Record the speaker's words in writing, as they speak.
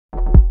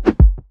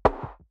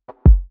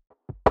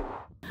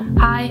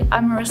Hi,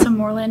 I'm Marissa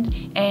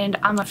Moreland, and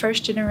I'm a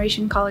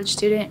first-generation college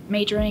student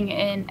majoring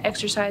in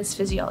exercise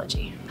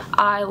physiology.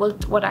 I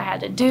looked what I had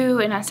to do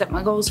and I set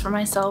my goals for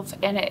myself,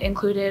 and it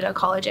included a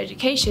college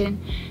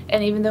education.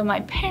 And even though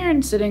my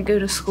parents didn't go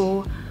to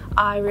school,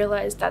 I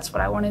realized that's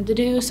what I wanted to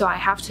do, so I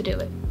have to do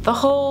it. The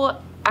whole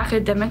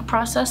academic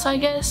process, I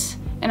guess,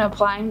 and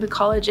applying to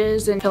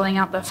colleges and filling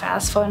out the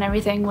FAFSA and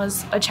everything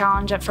was a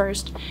challenge at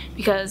first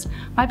because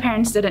my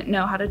parents didn't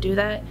know how to do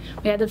that.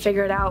 We had to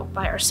figure it out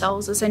by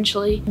ourselves,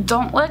 essentially.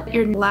 Don't let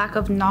your lack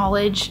of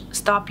knowledge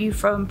stop you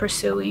from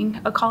pursuing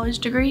a college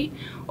degree,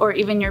 or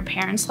even your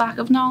parents' lack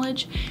of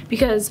knowledge,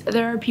 because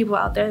there are people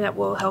out there that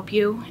will help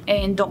you,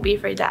 and don't be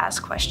afraid to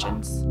ask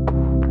questions.